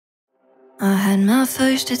I had my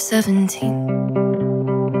first at 17.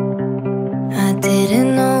 I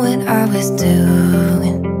didn't know what I was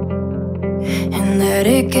doing, and let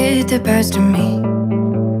it get the best of me.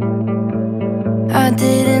 I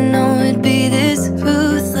didn't know it'd be this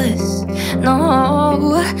ruthless.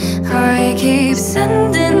 No, I keep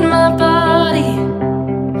sending my body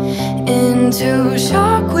into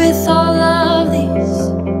shock with all of these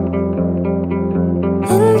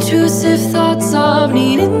intrusive thoughts of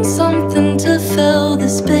needing something to fill the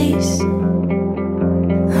space.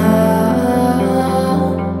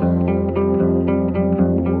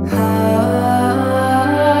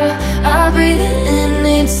 I breathe it in,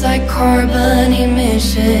 it's like carbon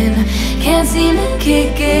emission. Can't seem to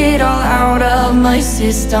kick it all out of my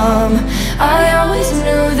system. I always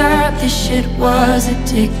knew that this shit was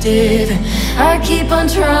addictive. I keep on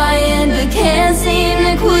trying but can't seem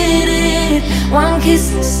to quit it. One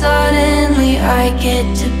kiss and suddenly I get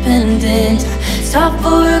dependent. Stop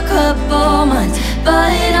for a couple months,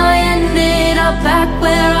 but I ended up back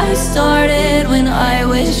where I started when I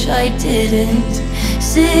wish I didn't.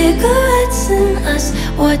 Cigarettes and us,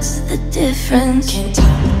 what's the difference? Can't tell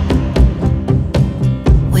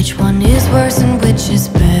which one is worse and which is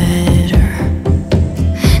better,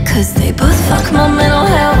 'cause they both fuck my mental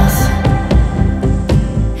health,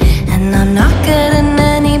 and I'm not getting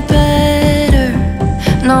any better.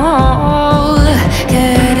 No,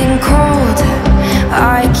 getting cold,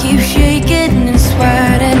 I keep shaking and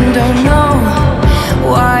sweating. Don't know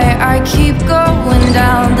why I keep going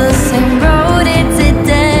down the same road. It's a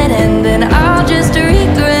dead end and I'll just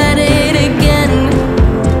regret it again.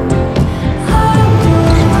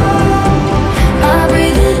 I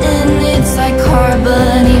breathe it in, it's like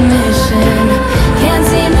carbon emission. Can't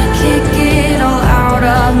seem to kick it all out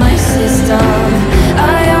of my system.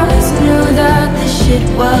 I always knew that this shit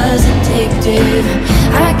was addictive.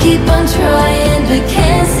 I keep on trying but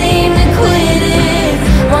can't seem to quit it.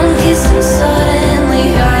 One kiss and suddenly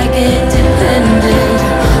I get dependent.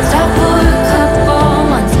 Stop for a couple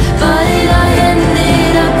months, but I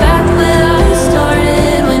ended up back where I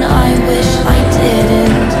started when I wish I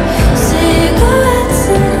didn't. Cigarettes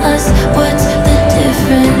and us, what's the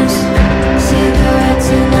difference? Cigarettes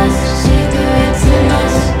and us, cigarettes and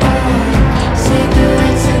us,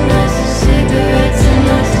 cigarettes and us, cigarettes and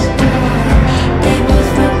us. They both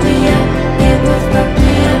fuck me up, they both fuck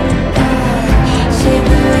me up.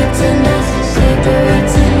 Cigarettes and us,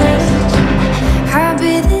 cigarettes and us. I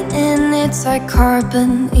breathe it in, it's like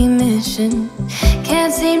carbon emission.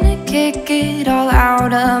 Can't seem to kick it all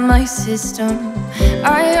out of my system.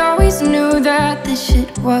 I always knew that this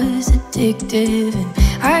shit was addictive, and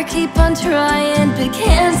I keep on trying but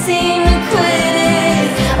can't seem to quit it.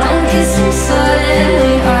 One kiss and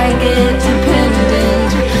suddenly I get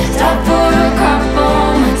dependent. Stop for a couple